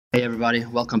Hey everybody,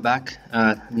 welcome back.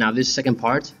 Now this second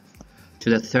part to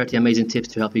the 30 amazing tips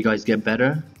to help you guys get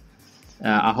better.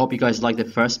 I hope you guys like the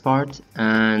first part,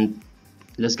 and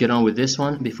let's get on with this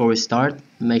one. Before we start,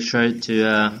 make sure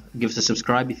to give us a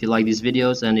subscribe if you like these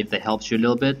videos and if they helps you a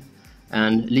little bit,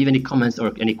 and leave any comments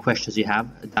or any questions you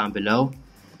have down below.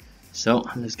 So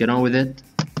let's get on with it.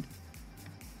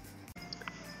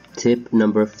 Tip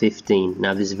number 15.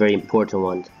 Now this is a very important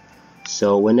one.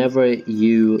 So whenever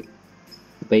you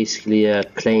basically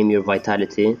claim your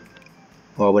vitality,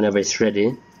 or whenever it's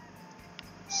ready.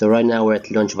 So right now we're at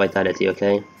launch vitality,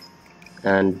 okay,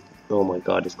 and oh my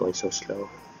god, it's going so slow.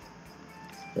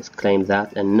 Let's claim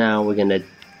that, and now we're gonna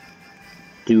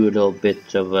do a little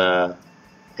bit of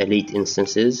elite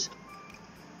instances.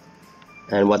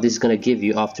 And what this is gonna give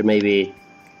you after maybe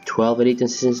 12 elite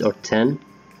instances, or 10,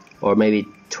 or maybe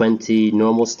 20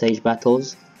 normal stage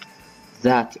battles,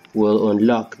 that will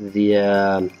unlock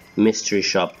the mystery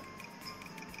shop.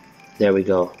 There we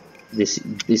go. This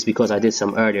because I did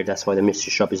some earlier, that's why the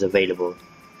mystery shop is available.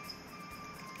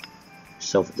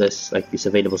 So this, like, it's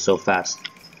available so fast.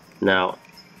 Now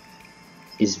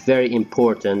it's very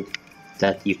important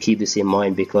that you keep this in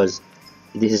mind, because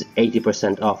this is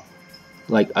 80% off.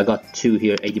 Like, I got two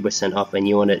here 80% off, and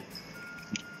you want to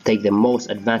take the most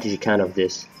advantage you can of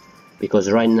this, because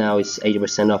right now it's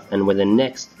 80% off, and when the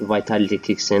next vitality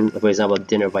kicks in, for example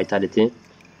dinner vitality,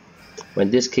 when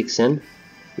this kicks in,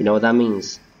 you know what that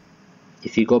means.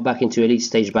 If you go back into elite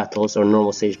stage battles or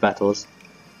normal stage battles,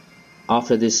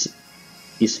 after this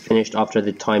is finished, after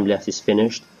the time left is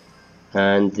finished,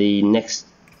 and the next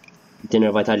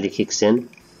dinner vitality kicks in,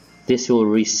 this will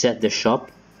reset the shop,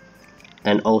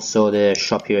 and also the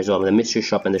shop here as well. The mystery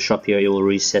shop and the shop here, it will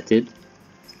reset it,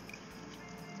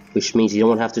 which means you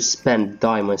don't have to spend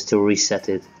diamonds to reset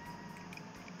it.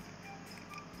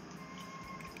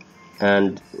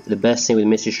 And the best thing with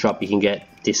mystery shop, you can get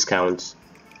discounts,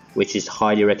 which is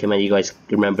highly recommend you guys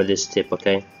remember this tip,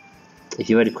 okay? If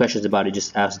you have any questions about it,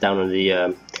 just ask down in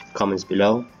the comments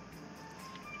below.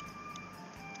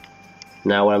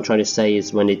 Now what I'm trying to say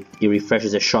is, when it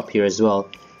refreshes the shop here as well,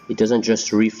 it doesn't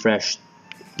just refresh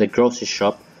the grocery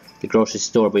shop, the grocery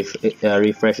store, but it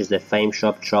refreshes the fame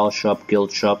shop, trial shop,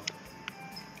 guild shop.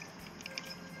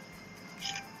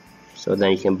 So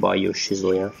then you can buy your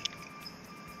shizzle, yeah?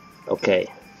 Okay.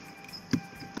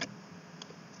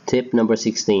 Tip number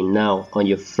 16. Now on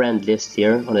your friend list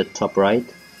here on the top right,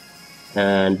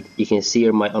 and you can see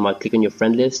here click on your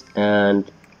friend list,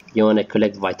 and you want to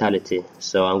collect vitality.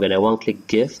 So I'm gonna one click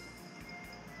gift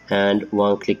and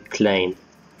one click claim.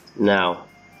 Now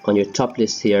on your top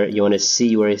list here, you want to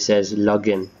see where it says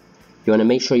login. You want to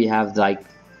make sure you have like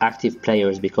active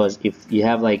players, because if you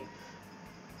have like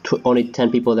only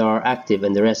 10 people that are active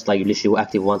and the rest like literally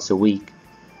active once a week,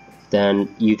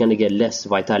 then you're gonna get less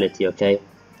vitality, okay?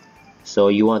 So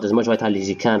you want as much vitality as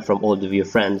you can from all of your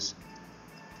friends.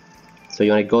 So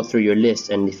you want to go through your list,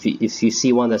 and if you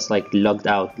see one that's like logged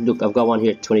out, look, I've got one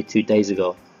here 22 days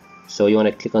ago. So you want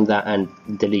to click on that and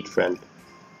delete friend.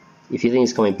 If you think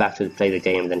he's coming back to play the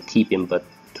game, then keep him, but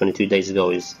 22 days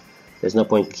ago there's no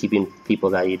point keeping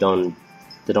people that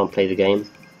don't play the game.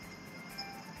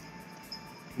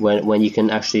 When you can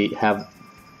actually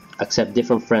accept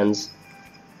different friends,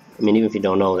 I mean, even if you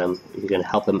don't know them, you can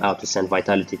help them out to send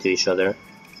vitality to each other.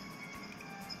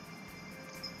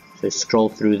 So scroll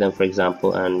through them, for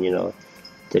example, and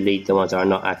delete the ones that are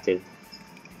not active.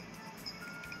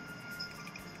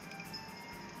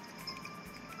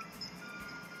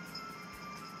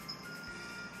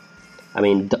 I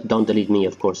mean, don't delete me,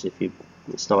 of course.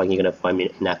 It's not like you're gonna find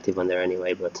me inactive on there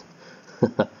anyway, but.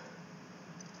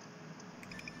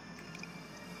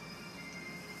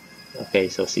 Okay,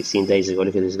 so 16 days ago,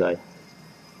 look at this guy.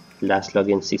 Last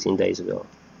login 16 days ago.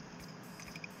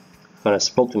 Kind of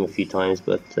spoke to him a few times,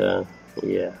 but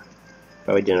yeah,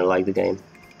 probably didn't like the game.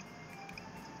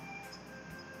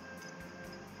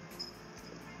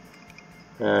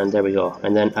 And there we go.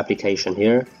 And then application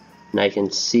here. Now you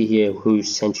can see here who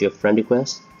sent you a friend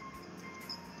request.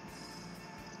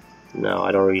 Now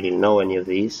I don't really know any of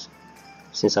these.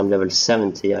 Since I'm level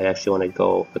 70, I actually want to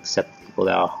go accept people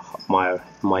that are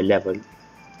my level,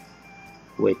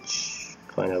 which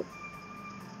kind of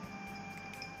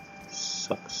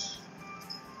sucks.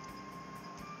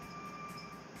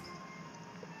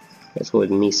 Let's go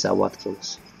with Misa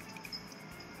Watkins.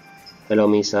 Hello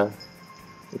Misa,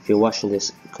 if you're watching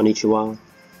this, konnichiwa.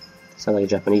 Sounds like a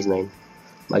Japanese name.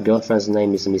 My girlfriend's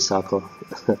name is Misako.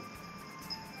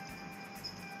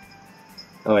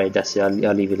 Alright, that's it.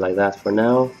 I'll leave it like that for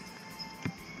now.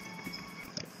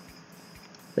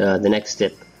 The next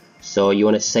tip. So you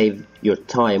want to save your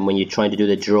time when you're trying to do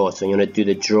the draw. So you want to do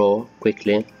the draw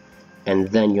quickly, and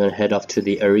then you want to head off to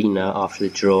the arena after the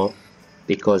draw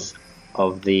because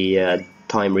of the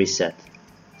time reset.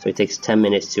 So it takes 10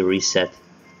 minutes to reset,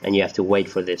 and you have to wait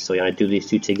for this. So you want to do these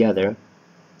two together.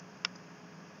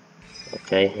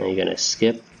 Okay, and you're gonna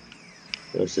skip.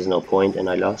 There's no point, and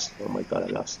I lost. Oh my god, I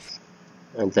lost.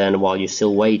 And then while you're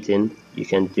still waiting, you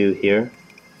can do here.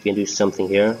 You can do something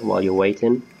here while you're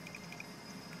waiting.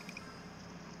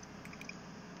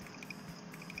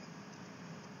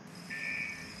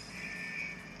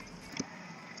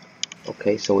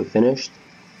 Okay, so we finished.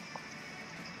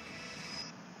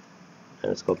 And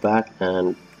let's go back,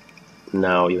 and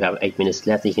now you have 8 minutes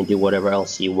left. You can do whatever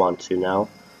else you want to now.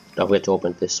 Don't forget to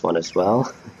open this one as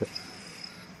well.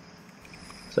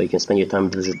 So you can spend your time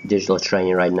digital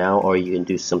training right now, or you can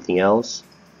do something else.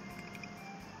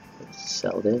 Let's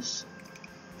sell this.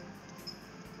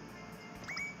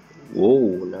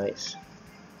 Whoa, nice.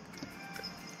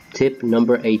 Tip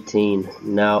number 18.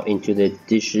 Now into the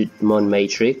Digimon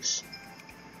Matrix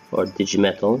or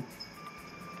Digimetal.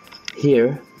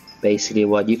 Here, basically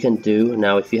what you can do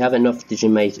now, if you have enough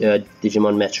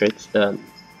Digimon Matrix,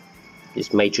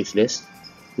 this matrix list.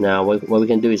 Now what we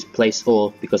can do is place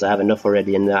all, because I have enough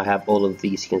already, and I have all of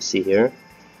these you can see here.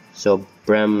 So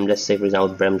let's say for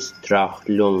example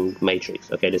Bremstrahlung matrix.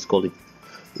 Okay, let's call it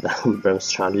the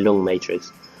Bremstrahlung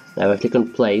matrix. Now if I click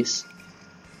on place,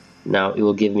 now it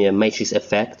will give me a matrix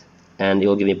effect, and it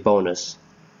will give me a bonus.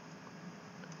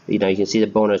 You know, you can see the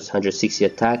bonus: 160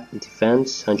 attack,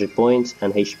 defense, 100 points,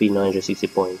 and HP 960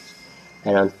 points.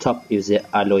 And on top is the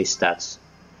alloy stats.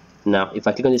 Now if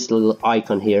I click on this little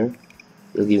icon here,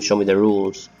 it'll show me the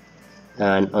rules,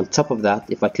 and on top of that,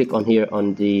 if I click on here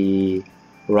on the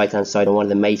right hand side on one of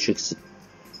the matrix,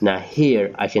 now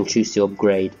here I can choose to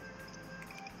upgrade.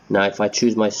 Now if I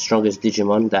choose my strongest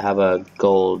Digimon that have a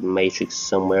gold matrix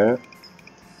somewhere,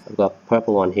 I've got a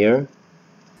purple one here.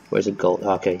 Where's the gold?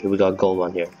 Okay, here we got a gold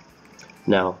one here.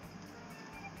 Now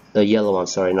the yellow one,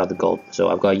 sorry, not the gold. So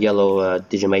I've got a yellow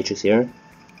Digimatrix here,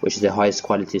 which is the highest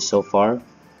quality so far.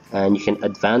 And you can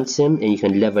advance him, and you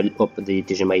can level up the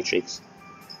Digimatrix.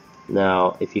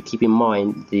 Now if you keep in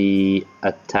mind the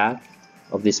attack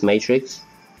of this matrix,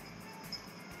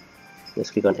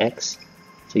 let's click on X.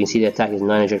 So you can see the attack is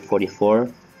 944,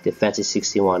 defense is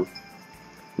 61.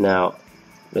 Now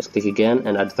let's click again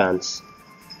and advance.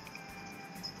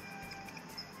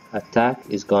 Attack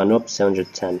is gone up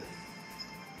 710.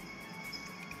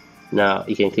 Now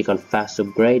you can click on fast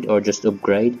upgrade or just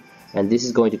upgrade, and this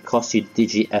is going to cost you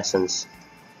Digi Essence,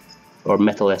 or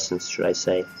Metal Essence should I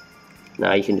say.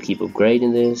 Now you can keep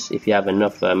upgrading this if you have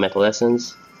enough Metal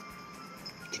Essence.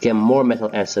 To get more Metal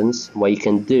Essence, what you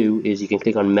can do is you can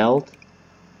click on Melt,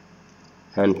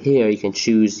 and here you can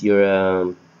choose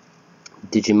your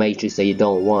Digimatrix that you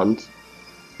don't want,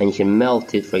 and you can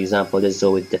melt it. For example, let's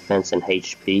go with defense and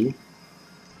HP.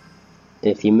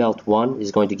 If you melt 1,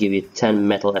 it's going to give you 10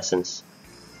 Metal Essence.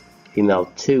 If you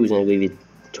melt 2, it's going to give you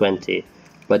 20,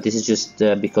 but this is just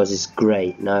because it's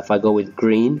gray. Now if I go with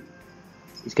green,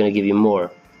 it's going to give you more.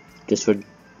 Just for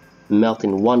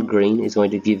melting 1 green, it's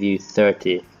going to give you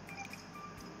 40,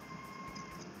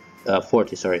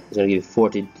 sorry, it's going to give you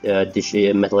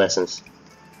 40 Metal Essence.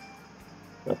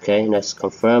 Okay, let's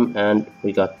confirm, and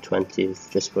we got 20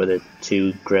 just for the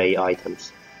 2 gray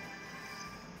items.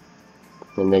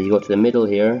 And then you go to the middle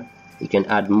here, you can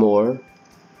add more,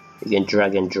 you can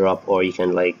drag and drop, or you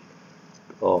can like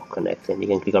connect, and you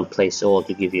can click on place all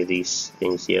to give you these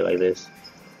things here like this,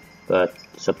 but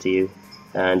it's up to you.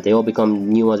 And they all become,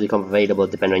 new ones become available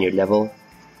depending on your level.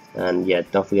 And yeah,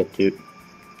 don't forget to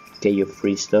get your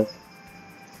free stuff.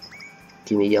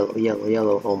 Give me yellow, yellow,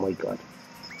 yellow. Oh my god,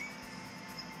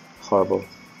 horrible.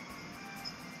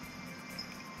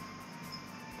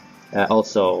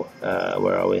 Also,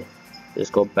 where are we? Let's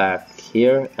go back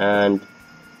here, and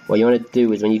what you want to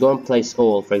do is when you go and place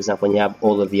all, for example, when you have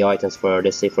all of the items for,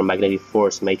 let's say, for Magnetic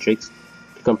Force Matrix,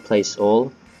 click on place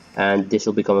all, and this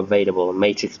will become available,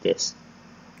 Matrix list.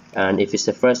 And if it's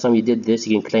the first time you did this,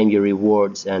 you can claim your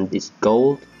rewards, and it's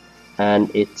gold,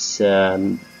 and it's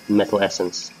Metal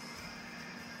Essence.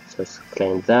 So let's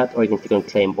claim that, or you can click on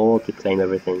claim all to claim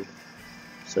everything.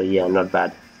 So yeah, not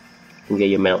bad. You can get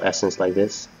your Metal Essence like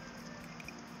this.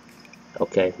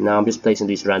 Okay, now I'm just placing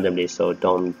these randomly, so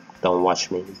don't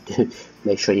watch me.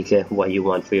 Make sure you get what you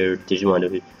want for your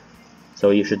Digimon.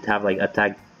 So you should have like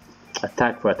attack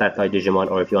for attack type Digimon,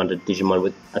 or if you want a Digimon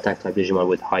with attack type Digimon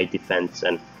with high defense,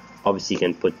 and obviously you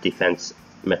can put defense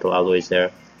metal alloys there.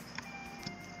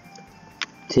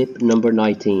 Tip number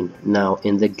 19. Now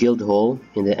in the guild hall,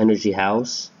 in the energy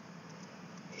house,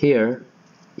 here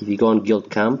if you go on guild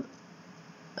camp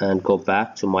and go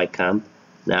back to my camp,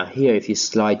 now here if you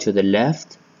slide to the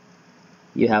left,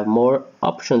 you have more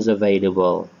options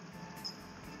available.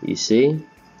 You see?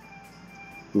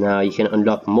 Now you can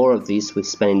unlock more of these with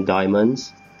spending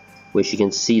diamonds, which you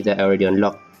can see that I already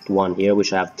unlocked one here,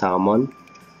 which I have Talmon,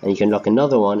 and you can unlock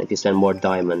another one if you spend more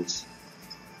diamonds.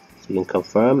 So you can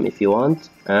confirm if you want,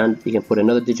 and you can put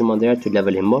another Digimon there to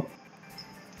level him up.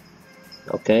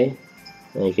 Okay,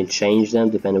 and you can change them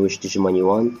depending on which Digimon you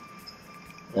want.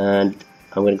 And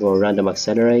I'm going to go random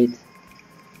accelerate,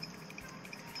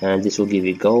 and this will give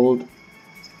you gold.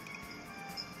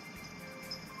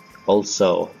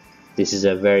 Also, this is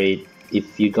a very,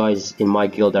 if you guys in my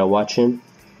guild are watching,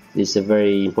 this is a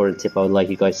very important tip I would like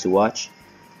you guys to watch,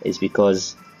 is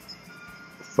because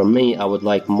for me I would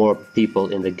like more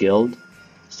people in the guild.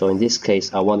 So in this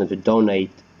case I want them to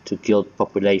donate to guild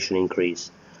population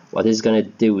increase. What this is going to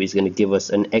do is going to give us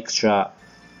an extra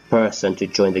person to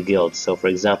join the guild. So for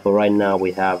example, right now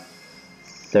we have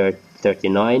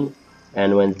 39,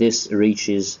 and when this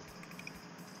reaches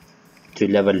to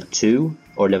level 2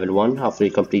 or level 1, after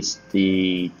it completes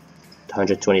the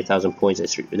 120,000 points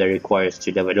that requires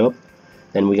to level up,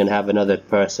 then we're going to have another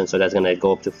person, so that's going to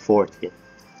go up to 40.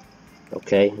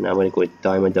 Okay, now I'm going to go with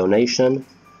diamond donation.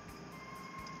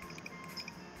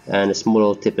 And a small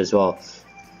little tip as well.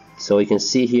 So you can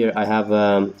see here I have,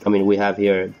 we have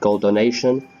here gold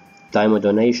donation, diamond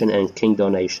donation, and king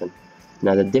donation.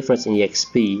 Now the difference in the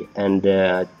XP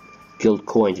and guild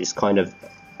coins is kind of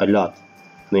a lot.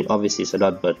 I mean, obviously it's a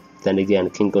lot, but then again,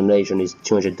 king donation is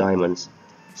 200 diamonds.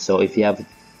 So if you have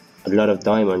a lot of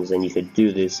diamonds, then you could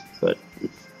do this, but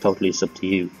it's totally up to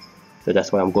you. So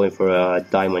that's why I'm going for a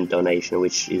diamond donation,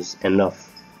 which is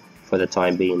enough for the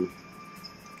time being.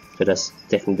 So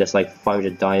that's like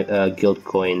 500 guild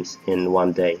coins in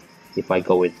one day if I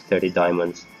go with 30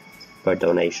 diamonds per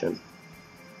donation.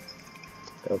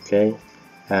 Okay,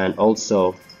 and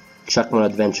also Chuckman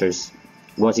Adventures,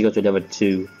 once you go to level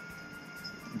 2,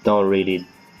 don't really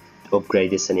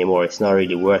upgrade this anymore. It's not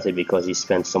really worth it because you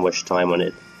spend so much time on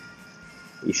it.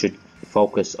 You should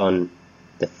focus on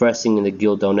the first thing in the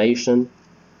guild donation.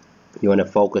 You want to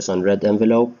focus on red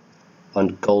envelope,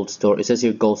 on gold store. It says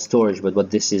here gold storage, but what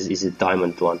this is a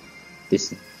diamond one.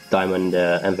 This diamond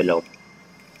envelope.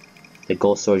 The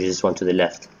gold storage is this one to the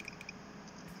left.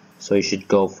 So you should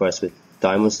go first with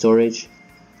diamond storage,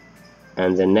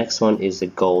 and the next one is the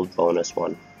gold bonus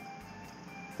one.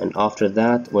 And after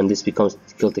that, when this becomes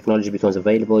guild technology becomes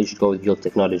available, you should go with guild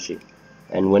technology.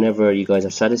 And whenever you guys are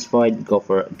satisfied, go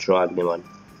for Dragnimon.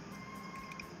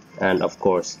 And of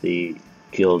course the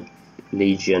guild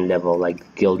legion level,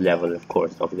 like guild level, of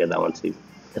course, don't forget that one too.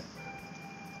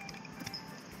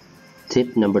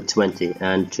 Tip number 20,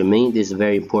 and to me this is a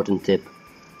very important tip.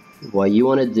 What you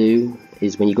want to do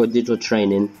is when you go digital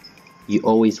training, you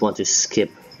always want to skip.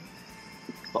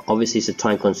 Obviously it's a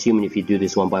time consuming if you do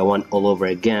this one by one all over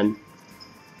again,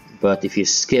 but if you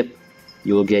skip,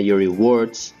 you will get your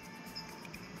rewards,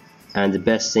 and the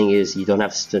best thing is you don't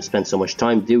have to spend so much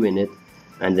time doing it.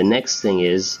 And the next thing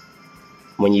is,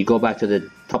 when you go back to the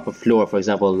top of floor, for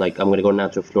example, like I'm going to go now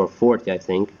to floor 40, I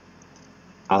think,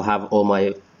 I'll have all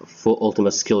my full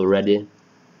ultimate skill ready.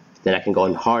 Then I can go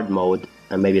in hard mode,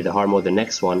 and maybe the hard mode the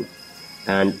next one.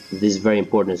 And this is very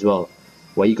important as well.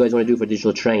 What you guys want to do for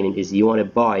digital training is you want to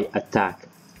buy attack.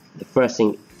 The first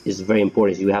thing is very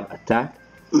important, is you have attack.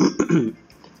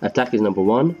 Attack is number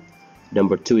 1,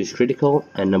 number 2 is critical,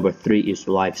 and number 3 is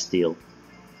lifesteal.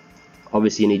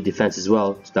 Obviously you need defense as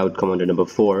well, so that would come under number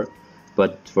 4.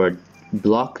 But for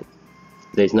block,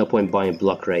 there's no point buying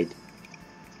block rate.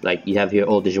 Like you have here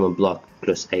all Digimon block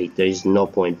plus 8, there is no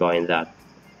point buying that.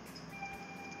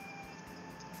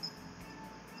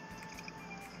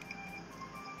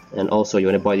 And also you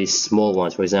want to buy these small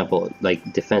ones, for example,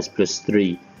 like defense plus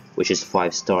 3, which is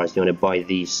 5 stars. You want to buy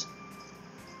these.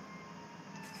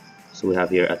 So we have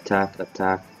here attack,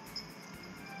 attack.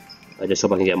 I just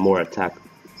hope I can get more attack.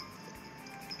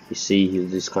 You see,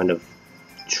 this is kind of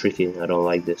tricky. I don't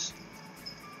like this.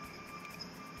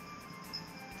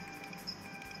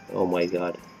 Oh my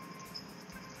god.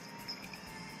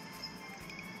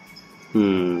 I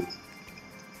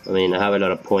mean, I have a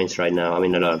lot of points right now. I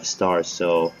mean, a lot of stars,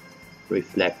 so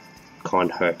reflect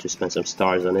can't hurt to spend some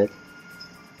stars on it.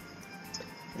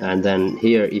 And then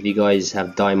here, if you guys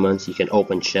have diamonds, you can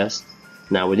open chests.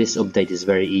 Now with this update, it's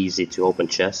very easy to open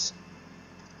chests,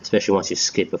 especially once you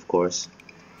skip, of course.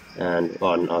 And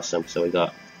awesome, so we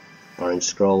got orange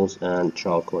scrolls and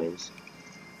trial coins.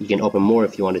 You can open more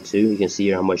if you wanted to. You can see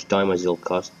here how much diamonds it'll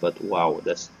cost, but wow,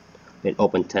 that's been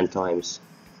opened 10 times.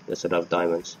 That's a lot of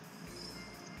diamonds.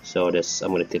 So this,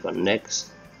 I'm going to click on next,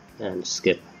 and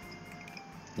skip.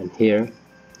 And here,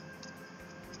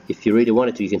 if you really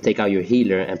wanted to, you can take out your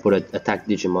healer and put an attack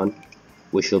Digimon,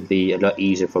 which will be a lot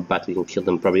easier for battle. You can kill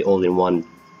them probably all in one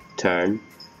turn.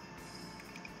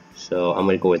 So I'm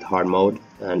going to go with hard mode,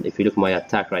 and if you look at my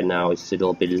attack right now, it's a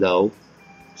little bit low,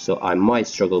 so I might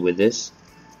struggle with this,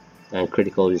 and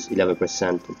critical is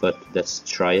 11%, but let's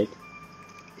try it.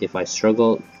 If I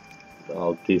struggle,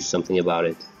 I'll do something about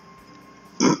it.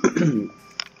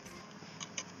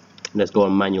 Let's go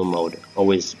on manual mode,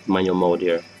 always manual mode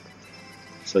here.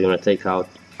 So you want to take out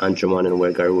Angemon and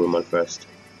wear Garurumon first.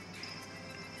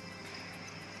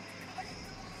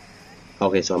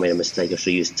 Okay, so I made a mistake. I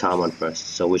should use Tamon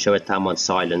first. So whichever Tamon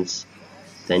silence,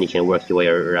 then you can work your way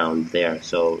around there.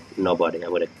 So nobody.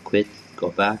 I'm gonna quit. Go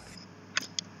back.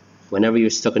 Whenever you're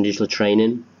stuck in digital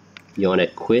training, you wanna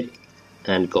quit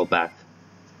and go back.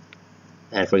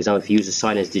 And for example, if you use a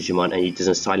silence Digimon and it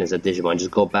doesn't silence that Digimon, just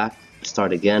go back,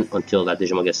 start again until that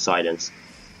Digimon gets silenced,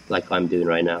 like I'm doing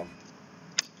right now.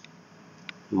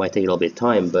 It might take a little bit of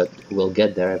time, but we'll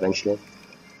get there eventually.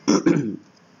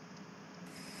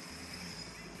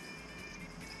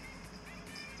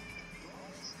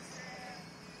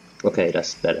 Okay,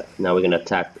 that's better. Now we're gonna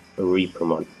attack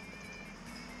Reapermon.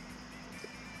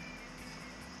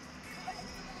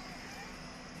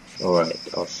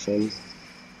 Alright, awesome.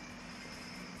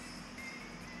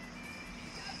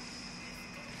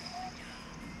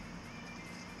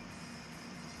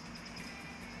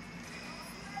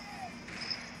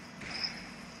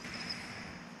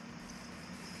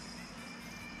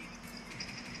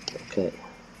 Okay.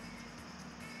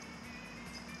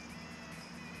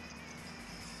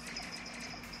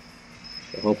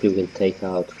 So hopefully we can take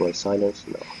out for silence.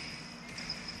 No.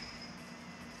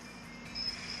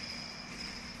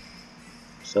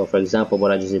 So for example,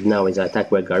 what I just did now is I attack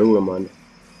where Garurumon.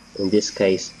 In this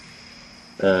case,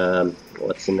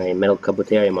 what's the name? Metal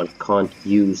Kabuterimon can't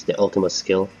use the ultimate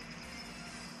skill.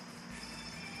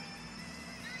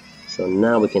 So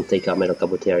now we can take out Metal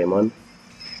Kabuterimon.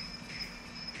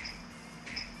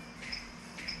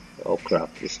 Oh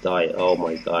crap, just die. Oh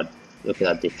my god. Look at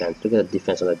that defense. Look at the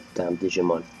defense on that damn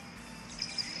Digimon.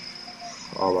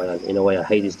 Oh my god. In a way, I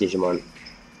hate this Digimon,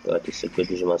 but it's a good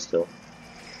Digimon still.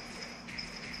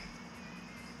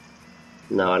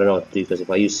 Now I don't know what to do, because if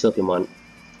I use Silphymon,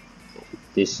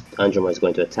 this Angemon is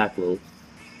going to attack me.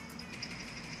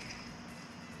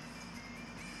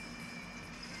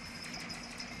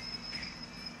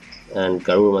 And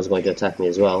Garurumon is going to attack me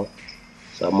as well.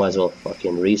 So I might as well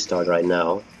fucking restart right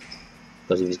now.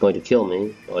 Because if he's going to kill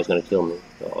me, oh, he's going to kill me.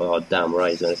 Oh, damn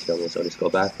right, he's going to kill me. So let's go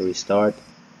back, restart.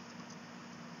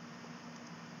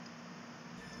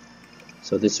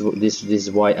 So this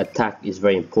is why attack is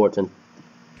very important.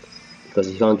 Because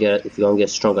if you can't get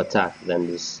strong attack,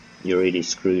 then you're really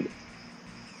screwed.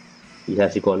 You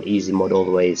have to go on easy mode all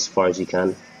the way as far as you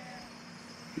can.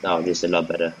 Now this is a lot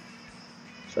better.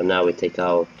 So now we take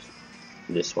out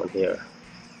this one here.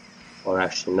 Or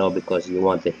actually no, because you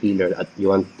want the healer. You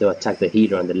want to attack the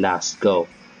healer on the last go,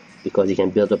 because you can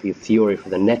build up your fury for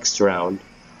the next round,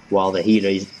 while the healer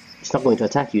is not going to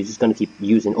attack you. It's just going to keep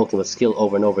using ultimate skill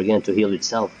over and over again to heal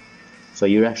itself. So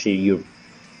you're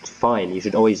fine. You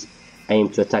should always aim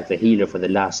to attack the healer for the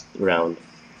last round.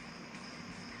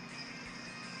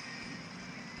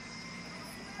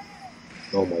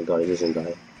 Oh my god, he doesn't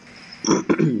die.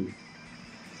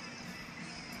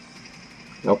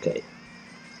 Okay.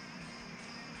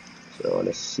 So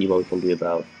let's see what we can do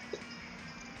about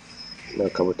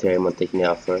Kabuterimon taking me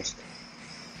out first.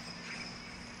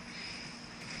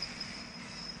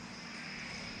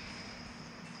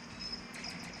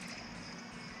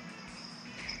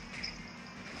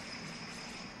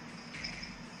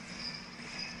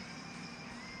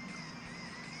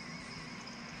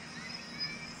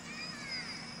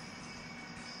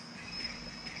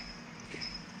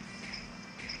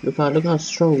 Look how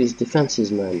strong his defense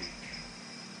is, man.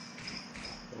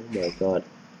 Oh my god.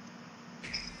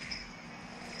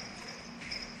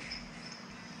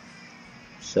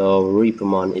 So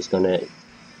Reapermon is gonna,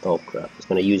 oh crap, he's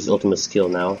gonna use his ultimate skill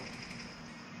now,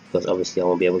 because obviously I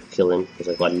won't be able to kill him because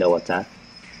I've got low attack.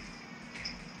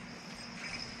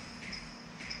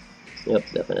 Yep,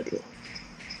 definitely.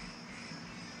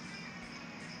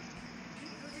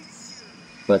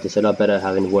 But it's a lot better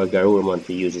having Garurumon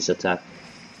to use his attack.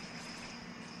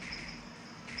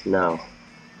 Now,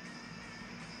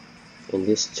 in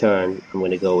this turn, I'm going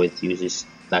to go with use this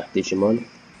back Digimon.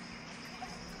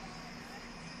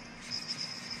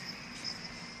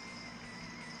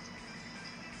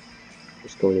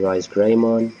 Let's go with Rise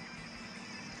Greymon.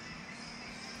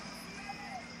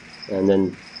 And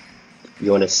then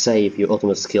you want to save your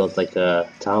ultimate skills like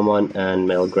Tamon and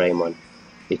Metal Greymon,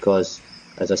 because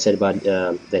as I said about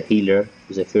the healer,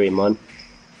 who's a Furymon,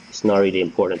 it's not really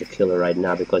important to kill her right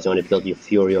now because you want to build your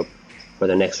Fury up for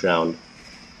the next round.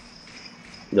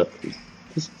 Look,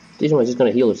 this Digimon is just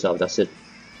going to heal herself, that's it.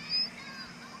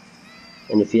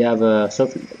 And if you have some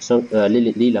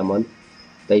Lilamon,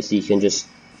 basically you can just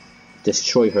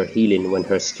destroy her healing when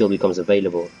her skill becomes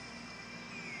available.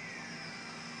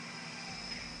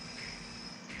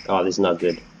 Oh, this is not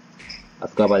good. I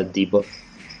forgot about the debuff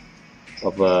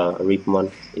of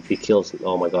Reapmon. If he kills,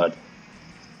 oh my god.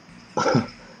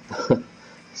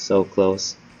 So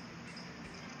close.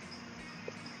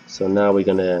 So now we're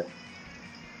gonna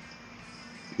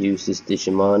use this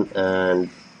Digimon, and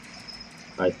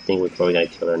I think we're probably gonna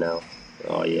kill her now.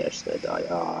 Oh yeah, she's gonna die.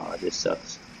 Ah, this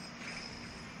sucks.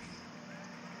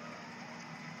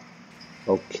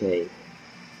 Okay.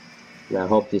 Now I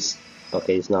hope this.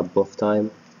 Okay, it's not buff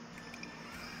time.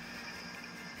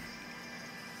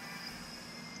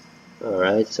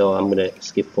 Alright, so I'm gonna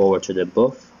skip forward to the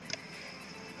buff.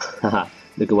 Haha,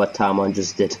 look at what Tamon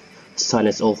just did.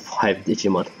 Silence all 5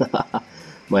 Digimon.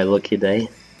 My lucky day.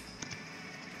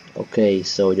 Okay,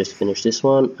 so we just finished this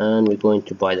one, and we're going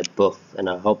to buy the buff, and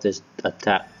I hope this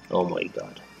attack. Oh my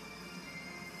god.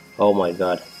 Oh my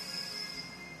god.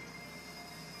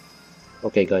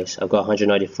 Okay guys, I've got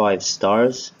 195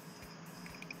 stars.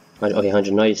 Okay,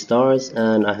 190 stars,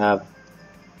 and I have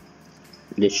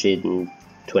literally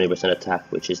 20%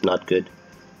 attack, which is not good.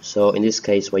 So in this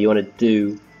case, what you want to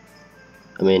do,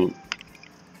 I mean,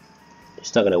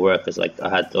 it's not gonna work because like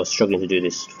I was struggling to do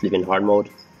this flipping hard mode.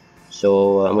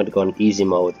 So I'm going to go on easy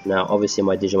mode. Now obviously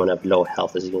my Digimon have low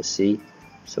health, as you can see,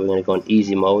 so we're going to go on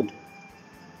easy mode,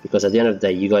 because at the end of the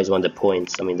day you guys want the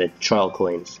points, I mean the trial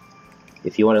coins.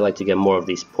 If you want to like to get more of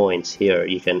these points here,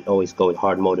 you can always go with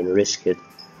hard mode and risk it.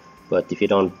 But if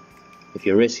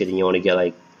you risk it and you only get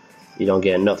like, you don't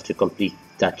get enough to complete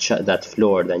that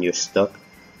floor, then you're stuck.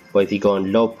 But if you go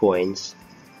on low points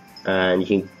and you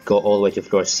can go all the way to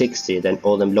floor 60, then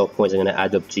all them low points are going to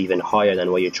add up to even higher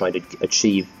than what you're trying to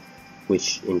achieve,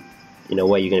 which in a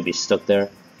way you're going to be stuck there.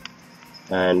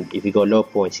 And if you go low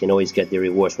points, you can always get the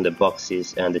rewards from the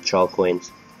boxes and the trial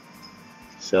coins.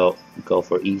 So go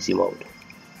for easy mode.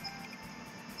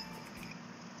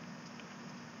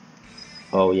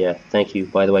 Oh yeah, thank you.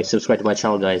 By the way, subscribe to my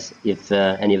channel guys if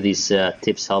any of these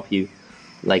tips help you,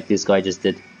 like this guy just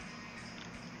did.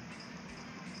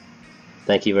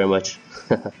 Thank you very much.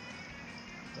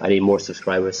 I need more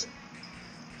subscribers.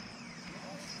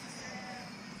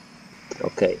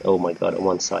 Okay, oh my god,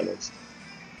 one silence.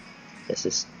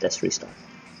 Let's restart.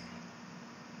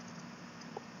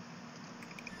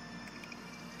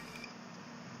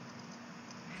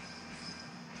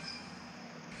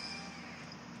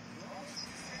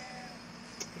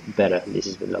 Better, this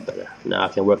is a lot better. Now I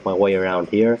can work my way around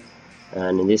here,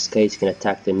 and in this case you can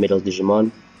attack the middle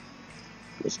Digimon.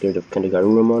 Let's get rid of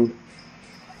Kandagarurumon.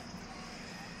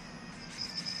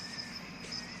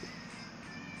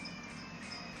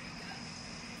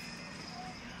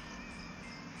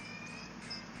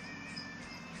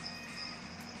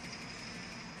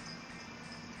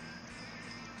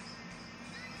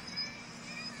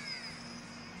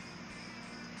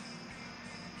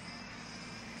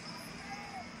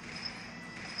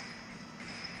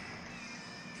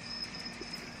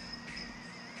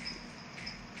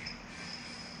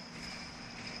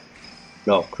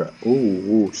 Oh crap!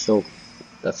 Ooh, so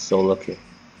that's so lucky.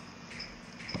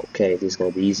 Okay, this is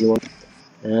gonna be easy one,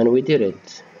 and we did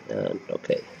it. And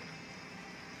okay,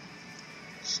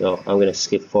 so I'm gonna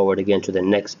skip forward again to the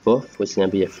next buff, which is gonna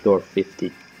be a floor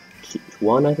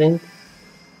 51, I think.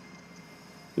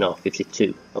 No,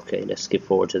 52. Okay, let's skip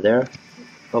forward to there.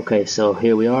 Okay, so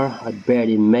here we are. I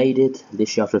barely made it.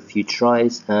 This after a few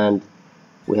tries, and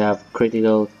we have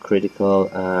critical,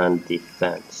 and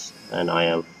defense, and I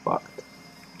am fucked.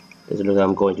 Doesn't look like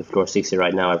I'm going to floor 60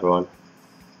 right now, everyone.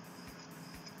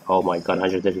 Oh my god,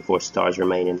 134 stars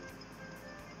remaining.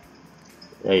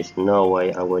 There is no way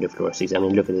I'm going to floor 60. I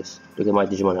mean, look at this. Look at my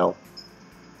Digimon health.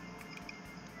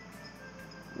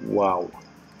 Wow.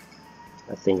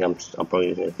 I think I'm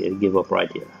probably going to give up right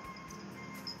here.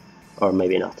 Or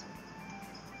maybe not.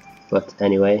 But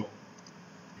anyway,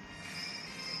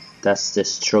 that's the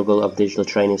struggle of digital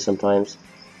training sometimes.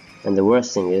 And the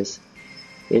worst thing is,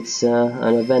 it's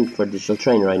an event for digital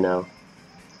training right now.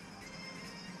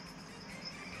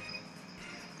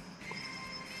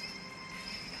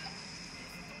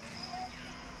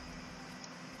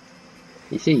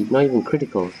 You see, not even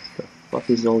critical. What the fuck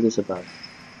is all this about?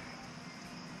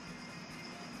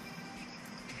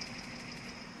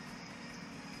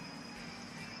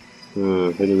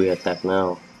 Who do we attack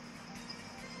now?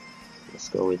 Let's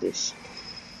go with this.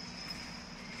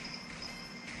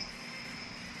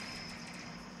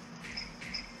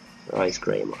 Ice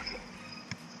Greymon.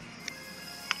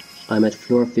 I'm at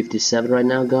floor 57 right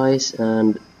now, guys,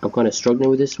 and I'm kind of struggling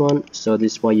with this one. So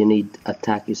this is why you need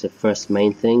attack is the first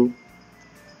main thing.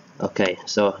 Okay,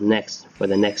 so next for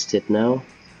the next tip now.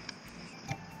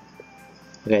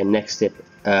 Okay, next tip.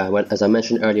 Well, as I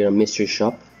mentioned earlier, a mystery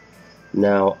shop.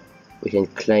 Now we can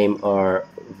claim our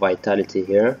vitality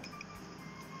here.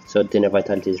 So dinner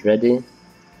vitality is ready,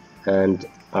 and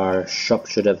our shop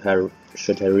should have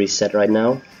reset right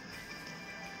now.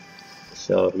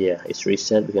 So yeah, it's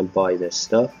reset. We can buy this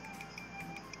stuff.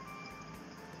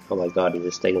 Oh my god, it's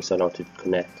just taking so long to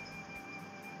connect.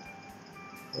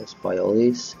 Let's buy all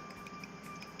these.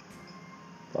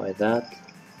 Buy that.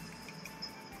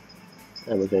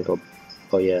 And we're gonna go,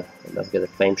 oh yeah, let's get the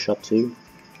fame shop too.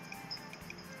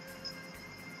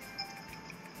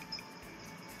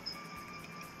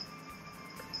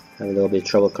 Having a little bit of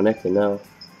trouble connecting now.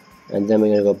 And then we're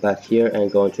gonna go back here and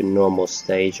go into normal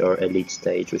stage or elite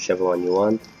stage, whichever one you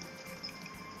want.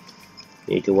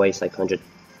 You need to waste like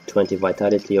 120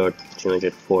 vitality or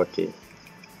 240.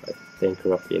 I think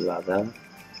roughly about that.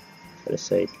 Let's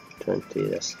say 20,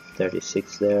 that's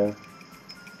 36 there.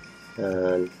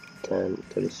 And 10,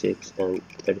 36, and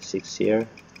 36 here.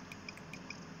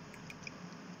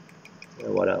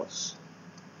 And what else?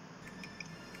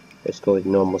 Let's go with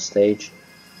normal stage.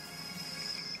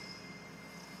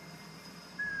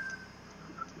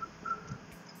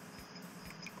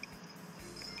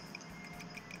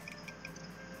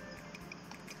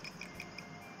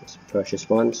 Let's purchase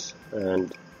once,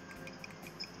 and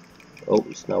oh,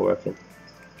 it's not working.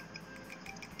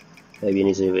 Maybe it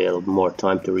needs a little more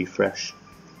time to refresh.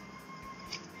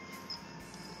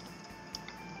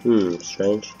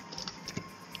 Strange.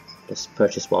 Let's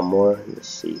purchase one more. Let's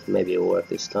see, maybe it'll work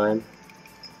this time.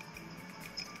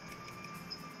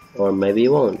 Or maybe it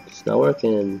won't. It's not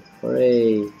working.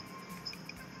 Hooray! I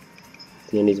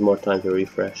think it needs more time to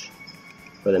refresh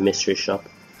for the mystery shop.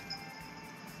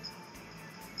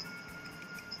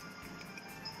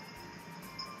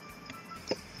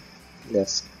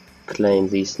 Let's claim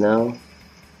these now.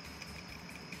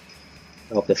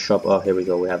 I hope the shop, oh here we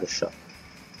go, we have the shop.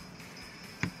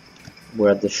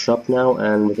 We're at the shop now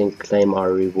and we can claim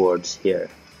our rewards here.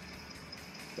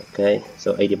 Okay,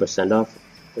 so 80% off,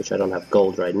 which I don't have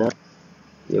gold right now.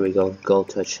 Here we go, gold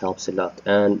touch helps a lot.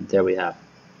 And there we have,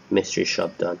 mystery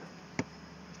shop done.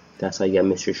 That's how you get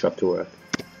mystery shop to work.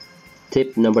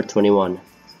 Tip number 21.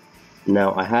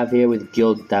 Now I have here with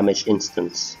guild damage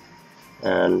instance.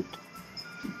 And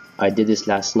I did this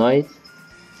last night.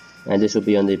 And this will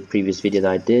be on the previous video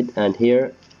that I did. And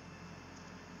here,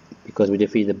 because we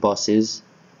defeated the bosses,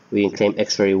 we can claim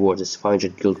extra rewards. It's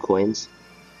 500 guild coins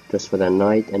just for that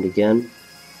night, and again,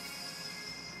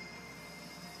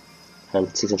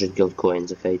 and 600 guild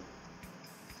coins. Okay,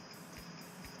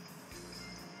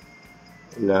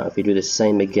 now if we do the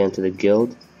same again to the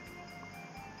guild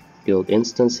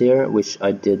instance here, which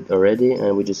I did already,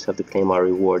 and we just have to claim our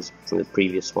rewards from the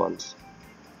previous ones.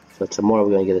 So tomorrow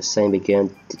we're going to get the same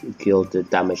again, guild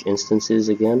damage instances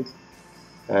again.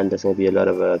 And there's going to be a lot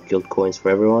of guild coins for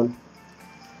everyone.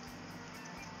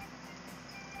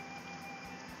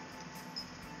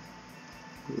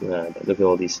 Look at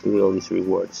all these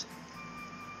rewards.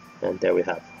 And there we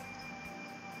have.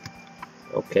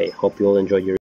 Okay, hope you all enjoyed your